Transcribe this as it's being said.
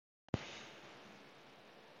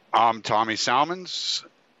I'm Tommy Salmons,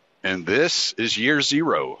 and this is Year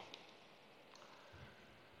Zero.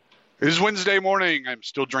 It is Wednesday morning. I'm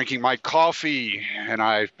still drinking my coffee, and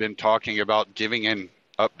I've been talking about giving an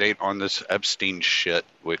update on this Epstein shit,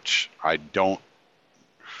 which I don't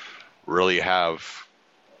really have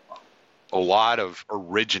a lot of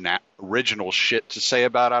original shit to say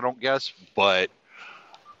about, I don't guess, but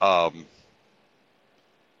I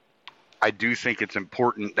do think it's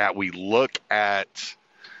important that we look at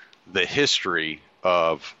the history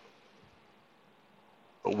of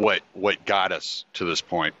what got us to this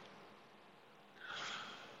point.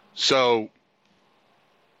 So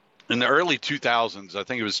in the early 2000s, I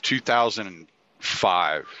think it was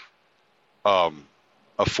 2005, a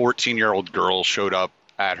 14-year-old girl showed up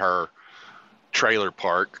at her trailer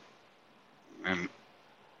park and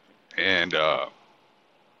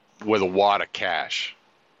with a wad of cash.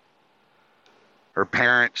 Her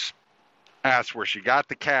parents asked where she got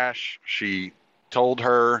the cash. She told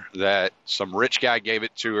her that some rich guy gave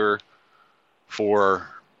it to her for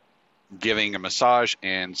giving a massage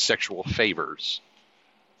and sexual favors.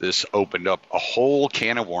 This opened up a whole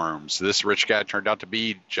can of worms. This rich guy turned out to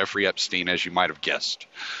be Jeffrey Epstein, as you might have guessed.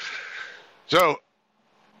 So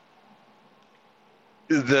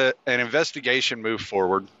an investigation moved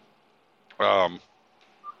forward. Come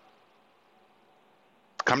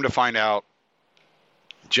to find out,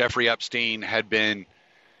 Jeffrey Epstein had been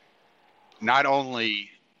not only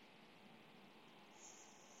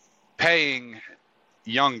paying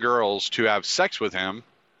young girls to have sex with him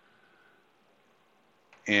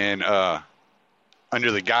and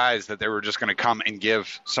under the guise that they were just going to come and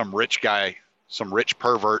give some rich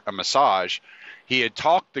pervert a massage, he had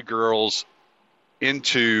talked the girls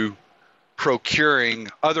into procuring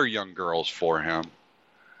other young girls for him.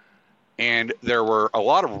 And there were a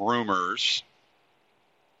lot of rumors.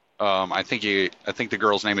 I think the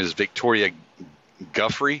girl's name is Victoria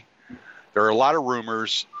Guffrey. There are a lot of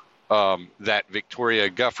rumors that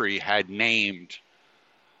Victoria Guffrey had named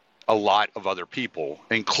a lot of other people,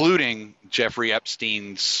 including Jeffrey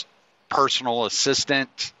Epstein's personal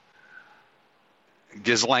assistant,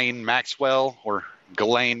 Ghislaine Maxwell, or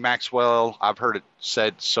Ghislaine Maxwell. I've heard it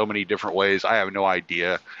said so many different ways. I have no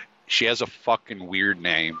idea. She has a fucking weird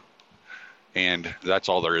name, and that's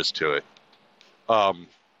all there is to it.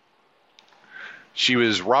 She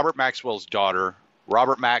was Robert Maxwell's daughter.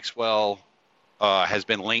 Robert Maxwell has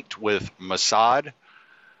been linked with Mossad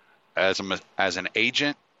as an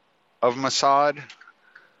agent of Mossad,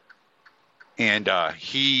 and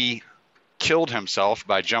he killed himself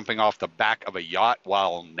by jumping off the back of a yacht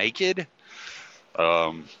while naked.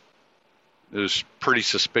 It was pretty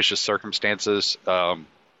suspicious circumstances. Don't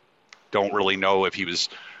really know if he was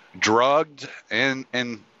drugged and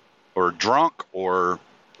or drunk or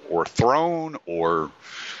thrown or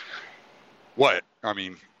what. I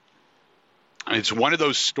mean, it's one of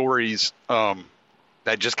those stories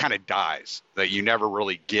that just kind of dies, that you never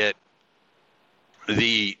really get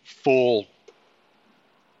the full,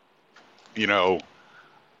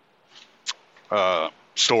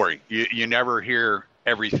 story. You never hear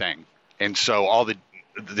everything. And so all the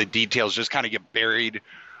details just kind of get buried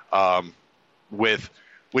with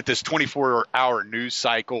this 24-hour news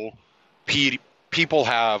cycle. People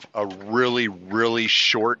have a really, really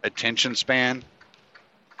short attention span,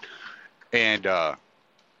 and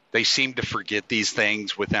they seem to forget these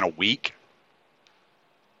things within a week,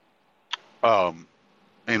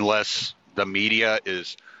 unless the media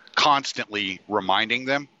is constantly reminding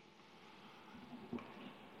them.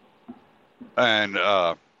 And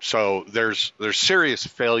so there's serious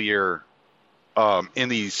failure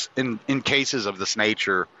in cases of this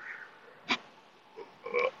nature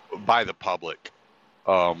by the public.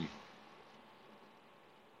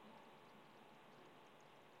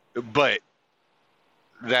 But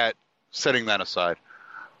setting that aside,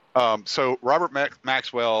 so Robert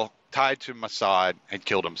Maxwell, tied to Mossad, had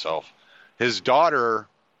killed himself. His daughter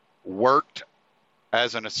worked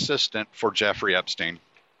as an assistant for Jeffrey Epstein.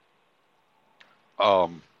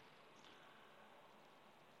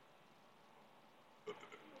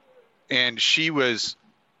 And she was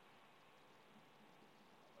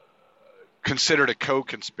considered a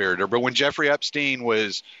co-conspirator. But when Jeffrey Epstein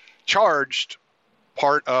was charged,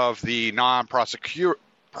 part of the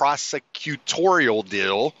non-prosecutorial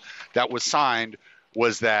deal that was signed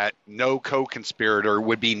was that no co-conspirator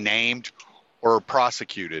would be named or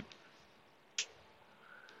prosecuted.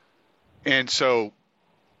 And so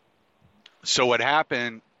what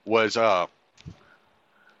happened was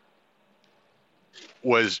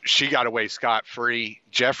she got away scot-free.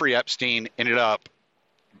 Jeffrey Epstein ended up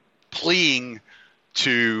pleading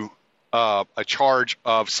to a charge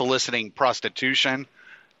of soliciting prostitution,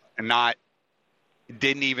 and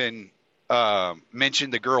didn't even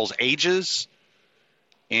mention the girls' ages,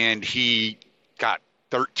 and he got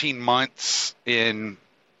 13 months in,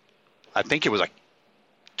 I think it was a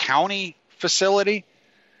county facility,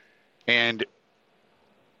 and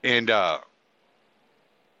he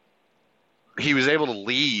was able to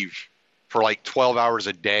leave for like 12 hours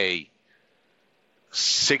a day,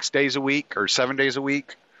 6 days a week or 7 days a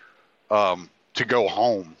week, to go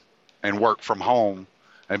home and work from home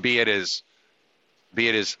and be at his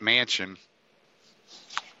mansion,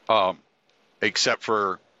 except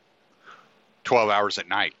for 12 hours at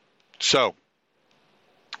night. So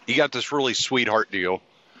he got this really sweetheart deal.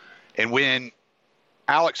 And when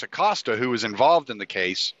Alex Acosta, who was involved in the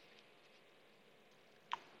case,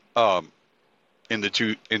 in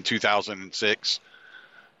 2006,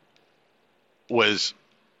 was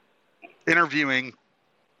interviewing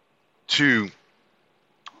to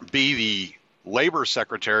be the labor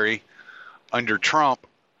secretary under Trump,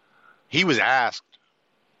 he was asked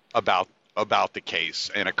about the case,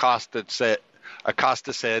 and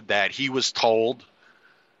Acosta said that he was told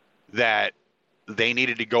that they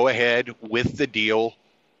needed to go ahead with the deal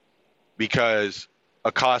because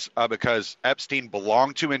Epstein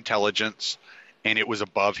belonged to intelligence and it was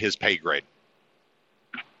above his pay grade.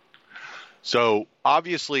 So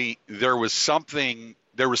obviously there was some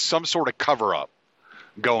sort of cover up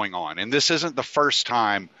going on, and this isn't the first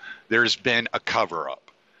time there's been a cover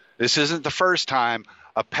up. This isn't the first time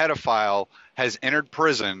a pedophile has entered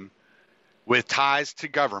prison with ties to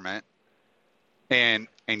government and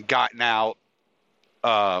gotten out,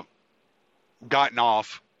 gotten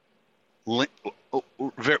off with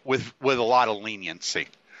a lot of leniency.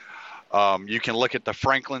 You can look at the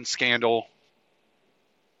Franklin scandal.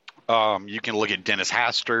 You can look at Dennis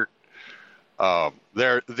Hastert.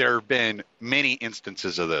 There have been many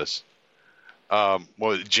instances of this.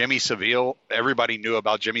 Jimmy Savile, everybody knew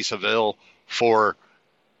about Jimmy Savile for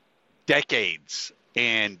decades,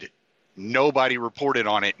 and nobody reported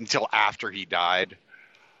on it until after he died.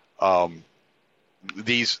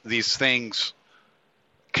 These things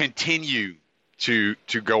continue to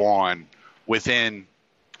go on within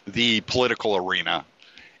the political arena,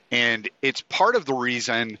 and it's part of the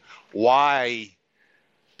reason why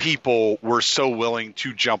people were so willing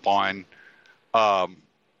to jump on the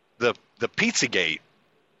Pizzagate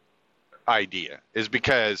idea, is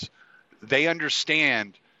because they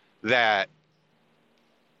understand that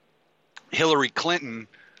Hillary Clinton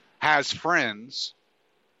has friends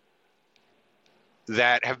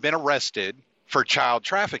that have been arrested for child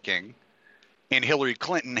trafficking, and Hillary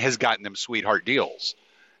Clinton has gotten them sweetheart deals.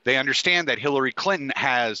 They understand that Hillary Clinton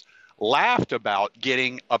has laughed about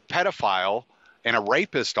getting a pedophile and a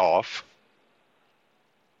rapist off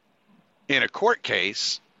in a court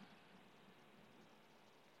case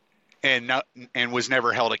and was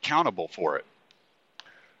never held accountable for it.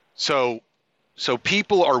 So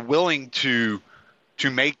people are willing to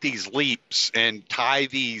make these leaps and tie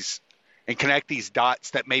these and connect these dots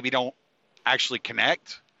that maybe don't actually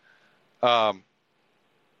connect, or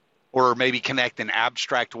maybe connect in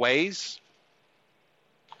abstract ways,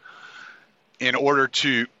 in order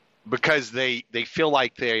to, because they feel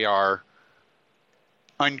like they are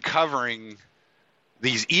uncovering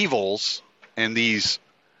these evils and these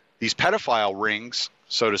pedophile rings,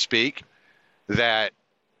 so to speak, that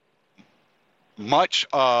much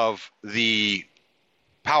of the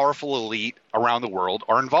powerful elite around the world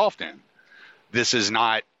are involved in. This is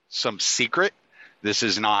not some secret. This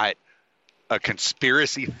is not a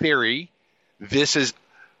conspiracy theory. This is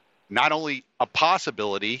not only a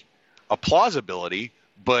possibility, a plausibility,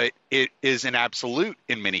 but it is an absolute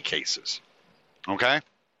in many cases. Okay?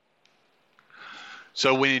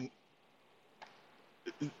 So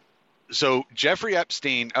Jeffrey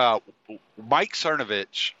Epstein, Mike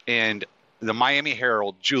Cernovich, and the Miami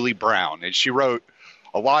Herald, Julie Brown, and she wrote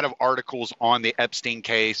a lot of articles on the Epstein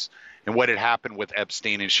case and what had happened with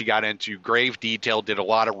Epstein, and she got into grave detail, did a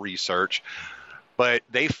lot of research. But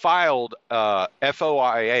they filed a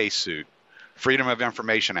FOIA suit, Freedom of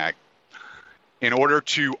Information Act, in order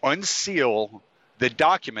to unseal the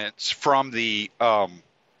documents from the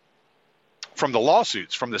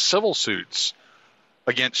lawsuits, from the civil suits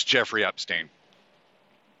against Jeffrey Epstein.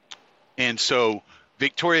 And so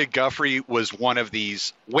Victoria Guffrey was one of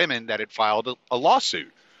these women that had filed a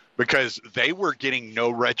lawsuit because they were getting no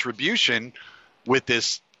retribution with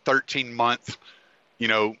this 13-month,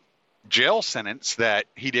 jail sentence that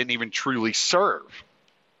he didn't even truly serve.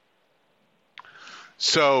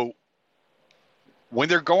 So when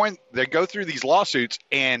they go through these lawsuits,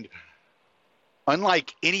 and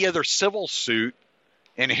unlike any other civil suit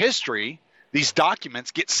in history, these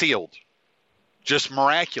documents get sealed just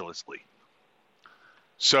miraculously.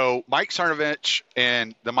 So Mike Cernovich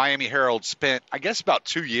and the Miami Herald spent, I guess, about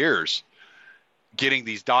 2 years getting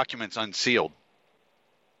these documents unsealed.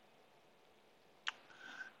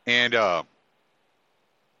 And I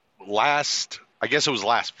guess it was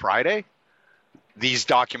last Friday, these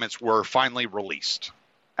documents were finally released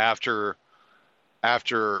after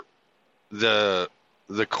the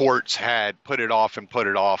courts had put it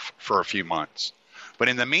off for a few months. But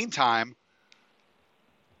in the meantime,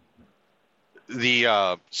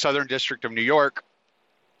 the Southern District of New York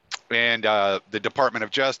and the Department of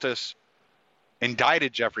Justice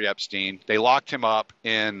indicted Jeffrey Epstein. They locked him up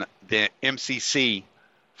in the MCC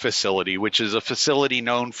facility, which is a facility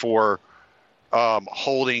known for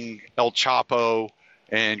holding El Chapo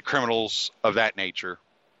and criminals of that nature.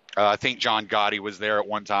 I think John Gotti was there at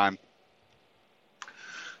one time.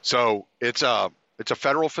 So it's a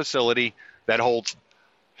federal facility that holds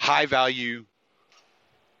high value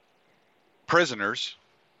prisoners,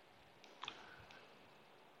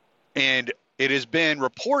 and it has been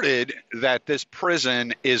reported that this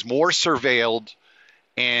prison is more surveilled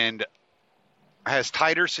and has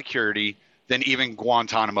tighter security than even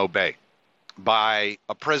Guantanamo Bay, by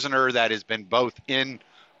a prisoner that has been both in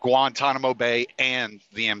Guantanamo Bay and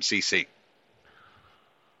the MCC.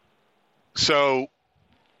 So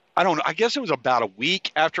I don't know. I guess it was about a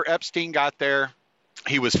week after Epstein got there,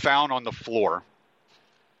 he was found on the floor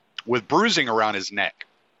with bruising around his neck.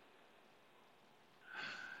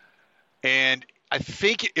 And I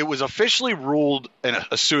think it was officially ruled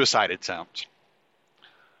a suicide attempt,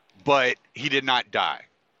 but he did not die.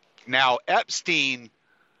 Now, Epstein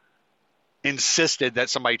insisted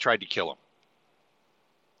that somebody tried to kill him.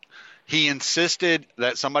 He insisted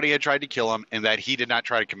that somebody had tried to kill him and that he did not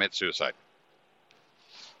try to commit suicide.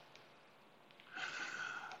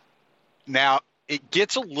 Now, it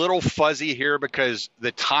gets a little fuzzy here because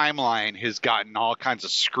the timeline has gotten all kinds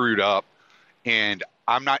of screwed up, and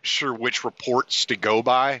I'm not sure which reports to go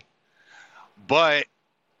by. But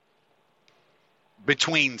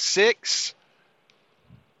between 6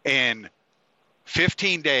 and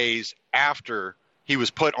 15 days after he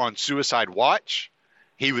was put on suicide watch,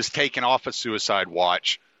 he was taken off of suicide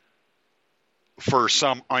watch for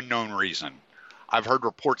some unknown reason. I've heard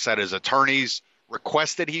reports that his attorneys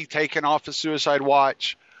requested he taken off of suicide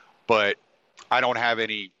watch, but I don't have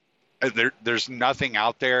any. There's nothing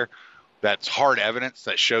out there that's hard evidence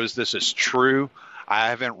that shows this is true. I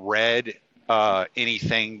haven't read any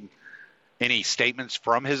statements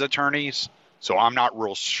from his attorneys, so I'm not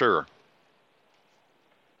real sure.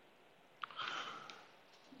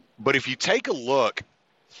 But if you take a look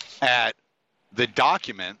at the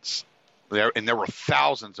documents, and there were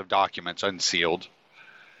thousands of documents unsealed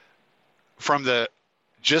from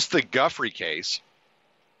just the Jeffery case,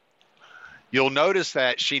 you'll notice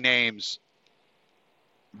that she names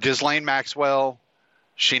Ghislaine Maxwell,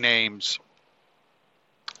 she names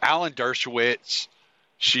Alan Dershowitz,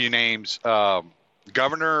 she names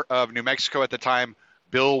Governor of New Mexico at the time,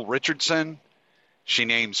 Bill Richardson, she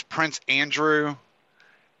names Prince Andrew,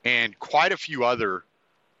 and quite a few other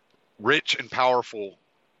rich and powerful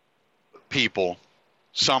people,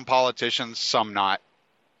 some politicians, some not,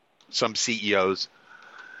 some CEOs,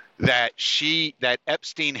 that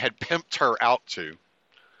Epstein had pimped her out to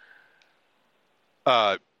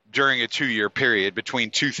during a 2-year period between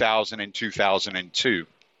 2000 and 2002.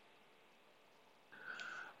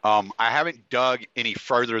 I haven't dug any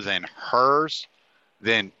further than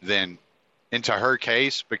into her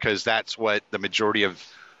case, because that's what the majority of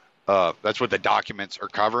that's what the documents are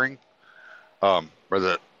covering,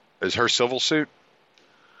 is her civil suit.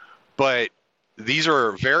 But these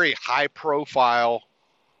are very high profile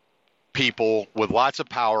people with lots of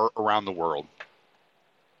power around the world.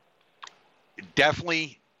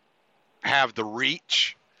 Definitely have the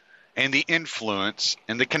reach and the influence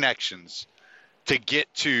and the connections to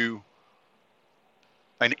get to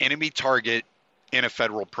an enemy target in a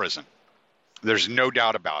federal prison. There's no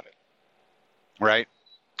doubt about it, right?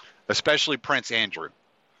 Especially Prince Andrew.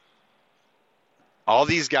 All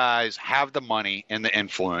these guys have the money and the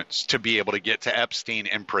influence to be able to get to Epstein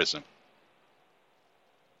in prison.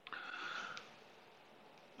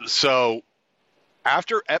 So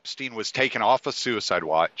after Epstein was taken off of suicide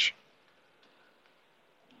watch,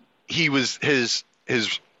 his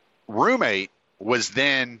roommate was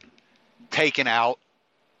then taken out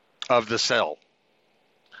of the cell.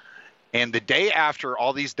 And the day after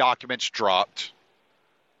all these documents dropped,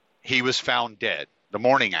 he was found dead. The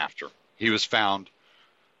morning after, he was found,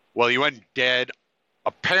 well, he wasn't dead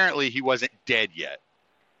apparently he wasn't dead yet,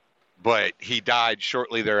 but he died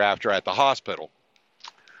shortly thereafter at the hospital.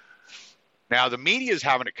 Now, the media is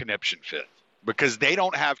having a conniption fit because they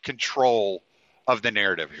don't have control of the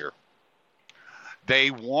narrative here.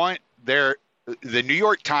 They want the New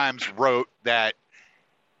York Times wrote that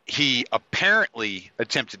he apparently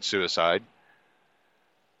attempted suicide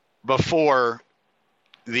before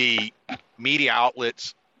the media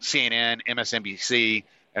outlets, CNN, MSNBC,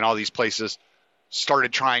 and all these places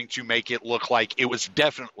started trying to make it look like it was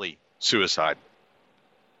definitely suicide.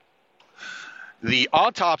 The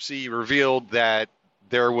autopsy revealed that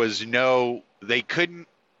they couldn't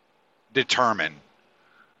determine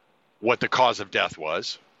what the cause of death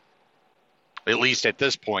was. At least at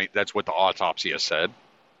this point, that's what the autopsy has said.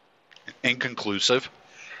 Inconclusive.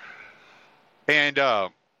 And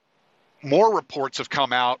more reports have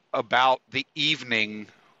come out about the evening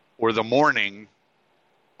or the morning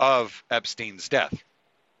of Epstein's death.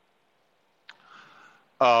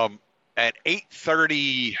 At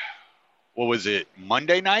 8:30, what was it,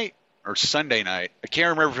 Monday night or Sunday night? I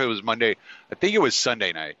can't remember if it was Monday. I think it was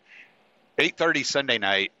Sunday night. 8:30 Sunday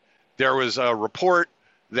night, there was a report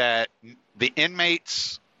that the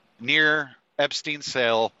inmates near Epstein's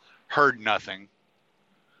cell heard nothing,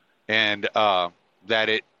 and that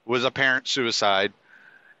it was apparent suicide.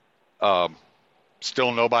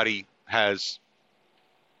 Still nobody has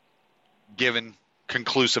given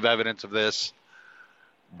conclusive evidence of this.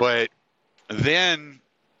 But then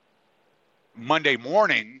Monday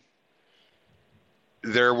morning,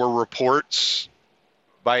 there were reports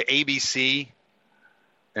by ABC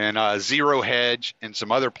and Zero Hedge and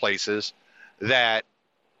some other places that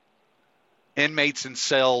inmates in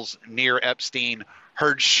cells near Epstein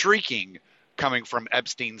heard shrieking coming from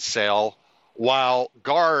Epstein's cell, while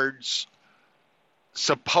guards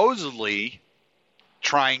supposedly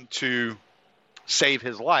trying to save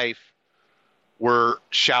his life were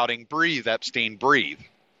shouting, "Breathe, Epstein, breathe."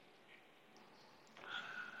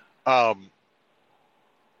 I don't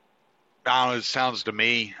know, it sounds to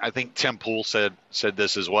me, I think Tim Pool said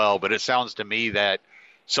this as well, but it sounds to me that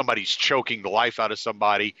somebody's choking the life out of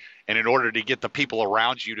somebody, and in order to get the people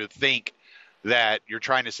around you to think that you're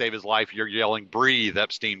trying to save his life, you're yelling, "Breathe,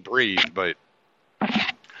 Epstein, breathe." But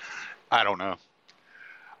I don't know.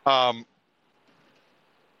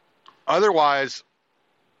 Otherwise,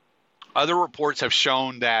 other reports have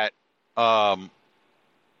shown that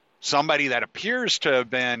somebody that appears to have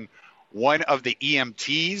been one of the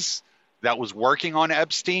EMTs that was working on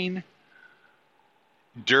Epstein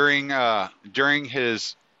during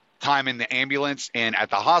his time in the ambulance and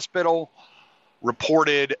at the hospital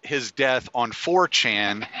reported his death on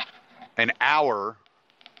 4chan an hour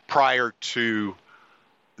prior to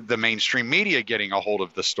the mainstream media getting a hold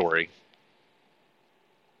of the story.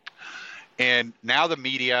 And now the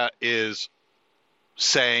media is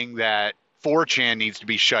saying that 4chan needs to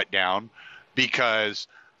be shut down because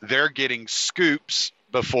they're getting scoops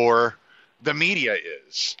before the media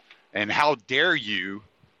is. And how dare you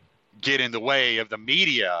get in the way of the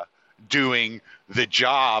media doing the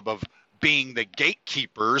job of being the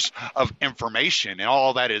gatekeepers of information and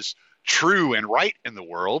all that is true and right in the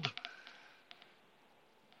world.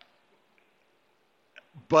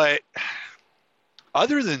 But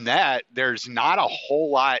other than that, there's not a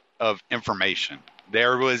whole lot of information.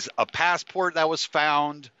 There was a passport that was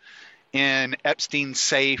found in Epstein's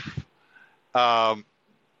safe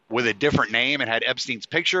with a different name. It had Epstein's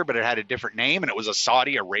picture, but it had a different name, and it was a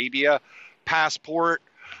Saudi Arabia passport.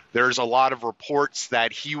 There's a lot of reports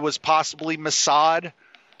that he was possibly Mossad,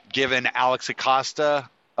 given Alex Acosta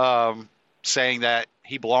saying that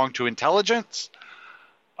he belonged to intelligence.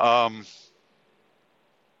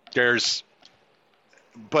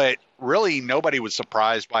 But really nobody was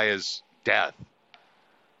surprised by his death.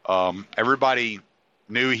 Everybody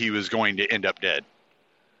knew he was going to end up dead.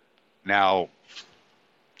 Now,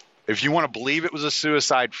 if you want to believe it was a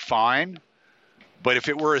suicide, fine. But if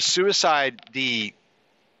it were a suicide, the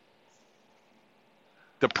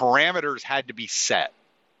parameters had to be set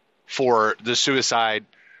for the suicide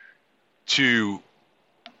to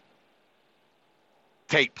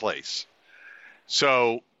take place.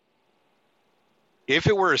 So if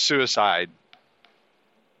it were a suicide,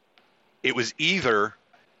 it was either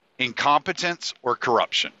incompetence or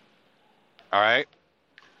corruption. All right?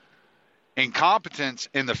 Incompetence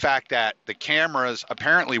in the fact that the cameras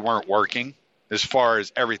apparently weren't working, as far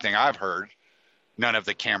as everything I've heard. None of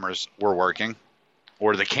the cameras were working,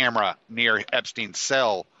 or the camera near Epstein's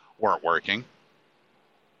cell weren't working.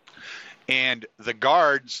 And the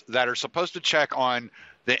guards that are supposed to check on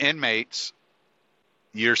the inmates,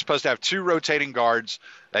 you're supposed to have 2 rotating guards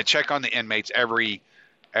that check on the inmates every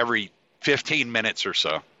every 15 minutes or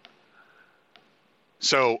so.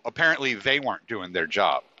 So apparently they weren't doing their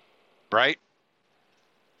job, right?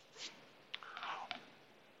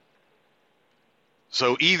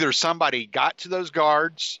 So either somebody got to those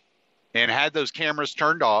guards and had those cameras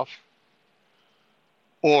turned off,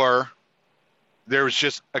 or there was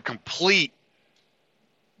just a complete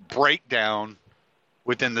breakdown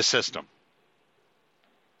within the system.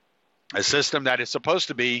 A system that is supposed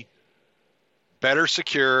to be better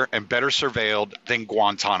secure and better surveilled than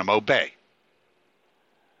Guantanamo Bay.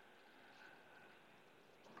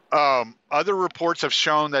 Other reports have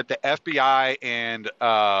shown that the FBI and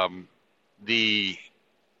the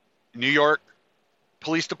New York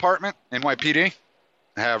Police Department, NYPD,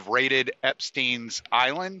 have raided Epstein's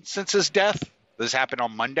island since his death. This happened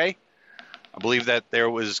on Monday. I believe that there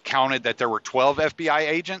was counted that there were 12 FBI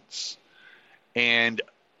agents. And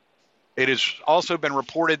it has also been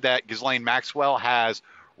reported that Ghislaine Maxwell has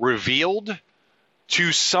revealed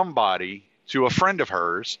to somebody, to a friend of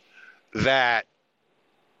hers, that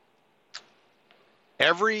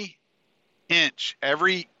every inch,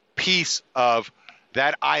 every piece of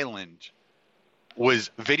that island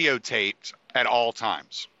was videotaped at all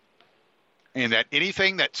times. And that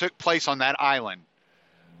anything that took place on that island,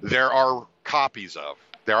 there are copies of,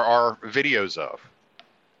 there are videos of,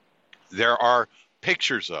 there are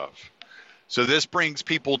pictures of. So this brings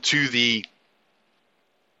people to the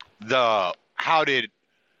how did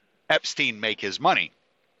Epstein make his money?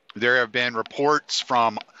 There have been reports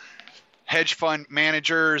from hedge fund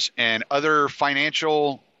managers and other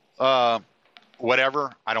financial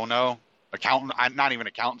whatever, I don't know, accountant, I'm not even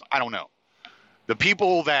accountant, I don't know. The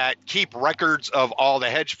people that keep records of all the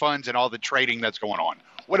hedge funds and all the trading that's going on,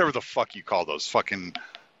 whatever the fuck you call those fucking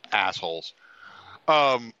assholes.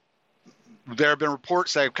 There have been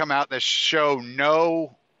reports that have come out that show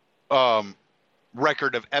no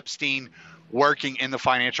record of Epstein working in the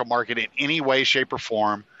financial market in any way, shape, or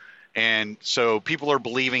form. And so people are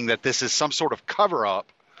believing that this is some sort of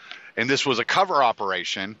cover-up, and this was a cover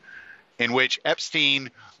operation in which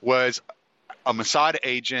Epstein was a Mossad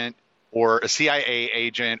agent or a CIA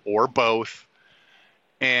agent or both,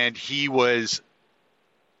 and he was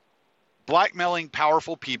blackmailing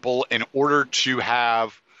powerful people in order to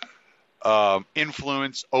have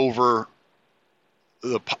influence over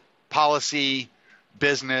the policy,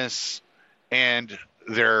 business, and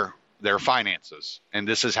their finances. And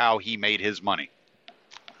this is how he made his money.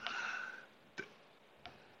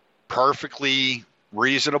 Perfectly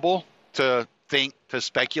reasonable to think, to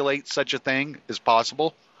speculate such a thing is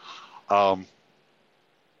possible.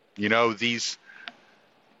 These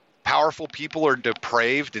powerful people are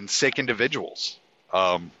depraved and sick individuals.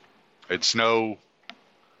 This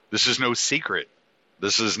is no secret.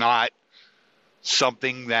 This is not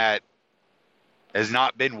something that has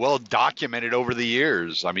not been well documented over the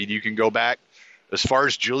years. I mean, you can go back as far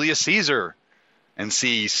as Julius Caesar and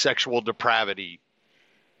see sexual depravity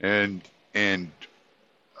and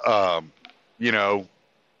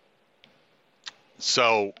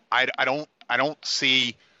so I don't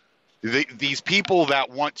see these people that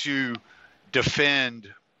want to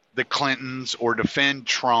defend the Clintons or defend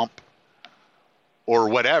Trump or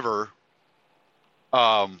whatever.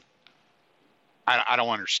 I don't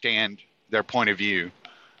understand their point of view.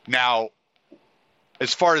 Now,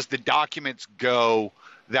 as far as the documents go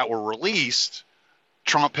that were released,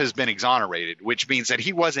 Trump has been exonerated, which means that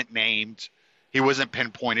he wasn't named, he wasn't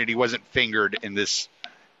pinpointed, he wasn't fingered in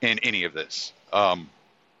any of this.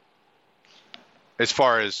 As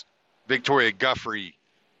far as Victoria Giuffre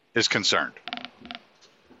is concerned.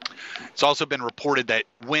 It's also been reported that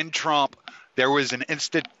when Trump, there was an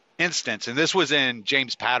instance, and this was in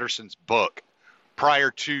James Patterson's book,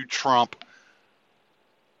 prior to Trump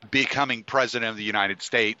becoming president of the United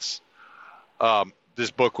States,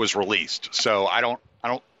 this book was released. So I don't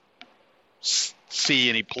see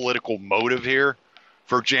any political motive here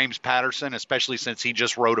for James Patterson, especially since he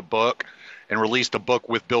just wrote a book and released a book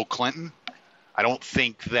with Bill Clinton. I don't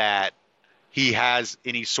think that he has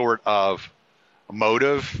any sort of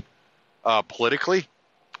motive politically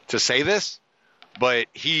to say this, but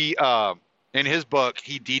he, in his book,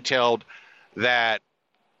 he detailed that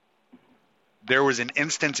there was an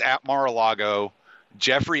instance at Mar-a-Lago.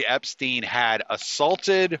 Jeffrey Epstein had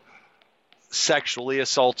sexually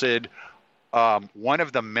assaulted one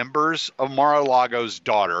of the members of Mar-a-Lago's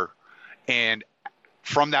daughter, and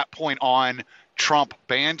from that point on, Trump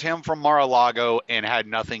banned him from Mar-a-Lago and had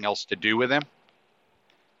nothing else to do with him.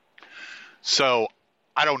 So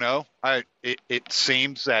I don't know. It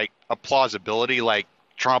seems like a plausibility, like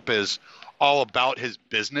Trump is all about his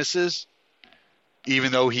businesses,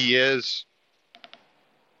 even though he is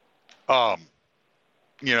um,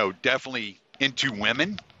 definitely into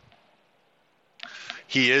women.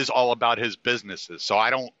 He is all about his businesses. So I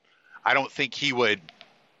don't think he would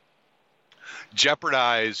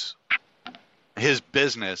jeopardize his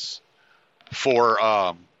business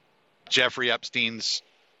for Jeffrey Epstein's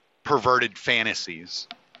perverted fantasies.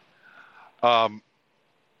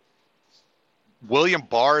 William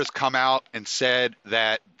Barr has come out and said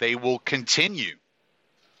that they will continue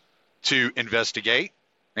to investigate,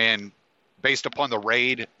 and based upon the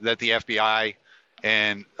raid that the FBI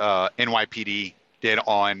and NYPD did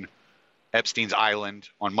on Epstein's Island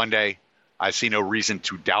on Monday, I see no reason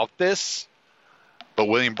to doubt this. But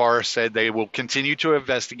William Barr said they will continue to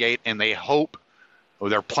investigate, and they hope, or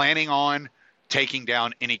they're planning on taking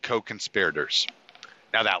down any co-conspirators.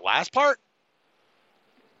 Now that last part,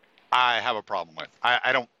 I have a problem with.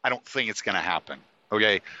 I don't think it's going to happen.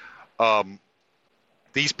 Okay,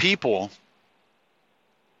 these people,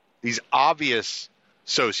 these obvious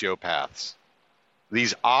sociopaths,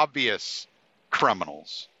 these obvious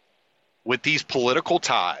criminals with these political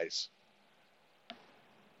ties,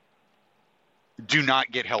 do not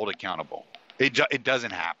get held accountable. It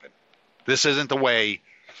doesn't happen. This isn't the way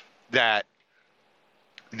that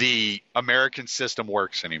the American system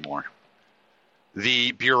works anymore.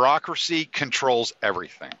 The bureaucracy controls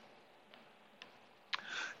everything.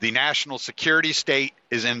 The national security state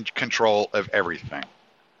is in control of everything.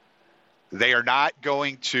 They are not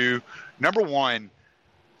going to, number one,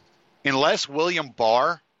 unless William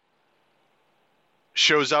Barr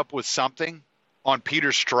shows up with something on Peter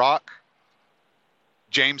Strzok,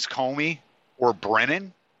 James Comey, or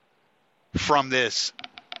Brennan from this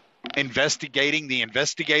investigating the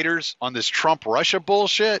investigators on this Trump-Russia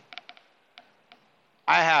bullshit,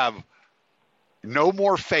 I have no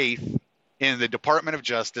more faith in the Department of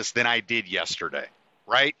Justice than I did yesterday,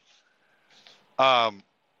 right?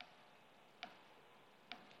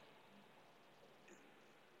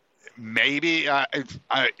 Maybe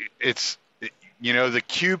it's the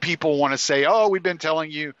Q people want to say, oh, we've been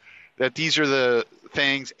telling you that these are the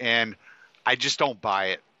things, and I just don't buy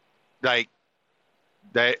it. Like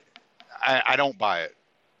I don't buy it.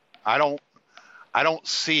 I don't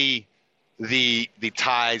see the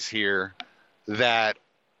ties here that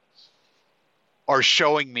are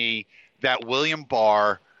showing me that William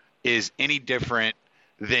Barr is any different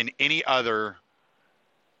than any other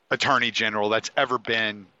attorney general that's ever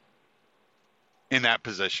been in that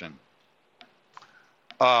position.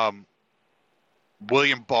 William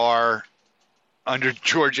Barr, under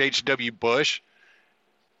George H.W. Bush,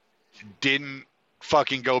 didn't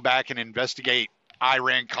fucking go back and investigate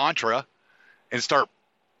Iran-Contra and start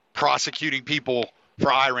prosecuting people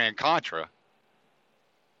for Iran-Contra,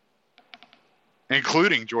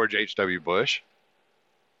 including George H.W. Bush.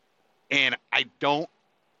 And I don't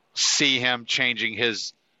see him changing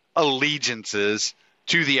his allegiances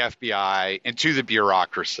to the FBI and to the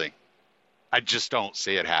bureaucracy. I just don't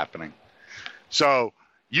see it happening. So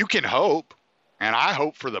you can hope, and I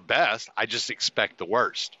hope for the best. I just expect the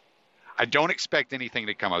worst. I don't expect anything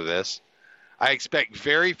to come of this. I expect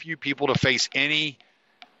very few people to face any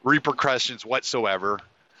repercussions whatsoever.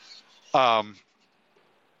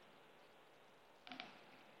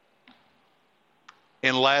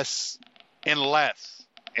 Unless,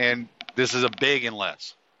 and this is a big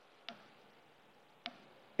unless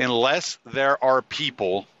there are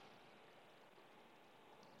people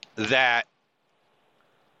that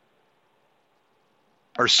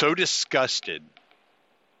are so disgusted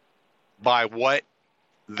by what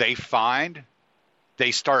they find,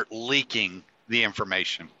 they start leaking the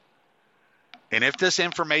information. And if this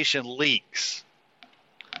information leaks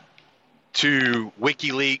to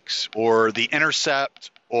WikiLeaks or The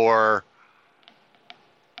Intercept or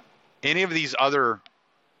any of these other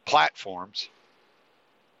platforms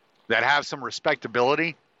that have some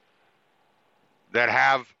respectability, that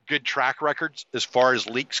have good track records as far as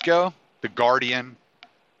leaks go, The Guardian,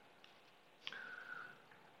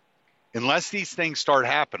 unless these things start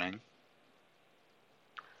happening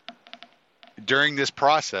during this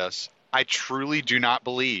process, I truly do not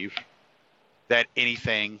believe that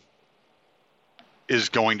anything is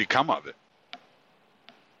going to come of it.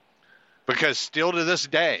 Because still to this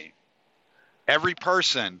day, every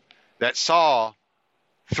person that saw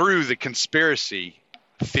through the conspiracy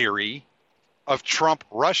theory of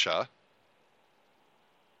Trump-Russia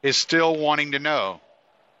is still wanting to know,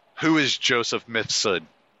 who is Joseph Mifsud?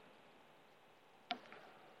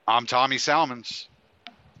 I'm Tommy Salmons.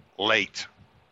 Late.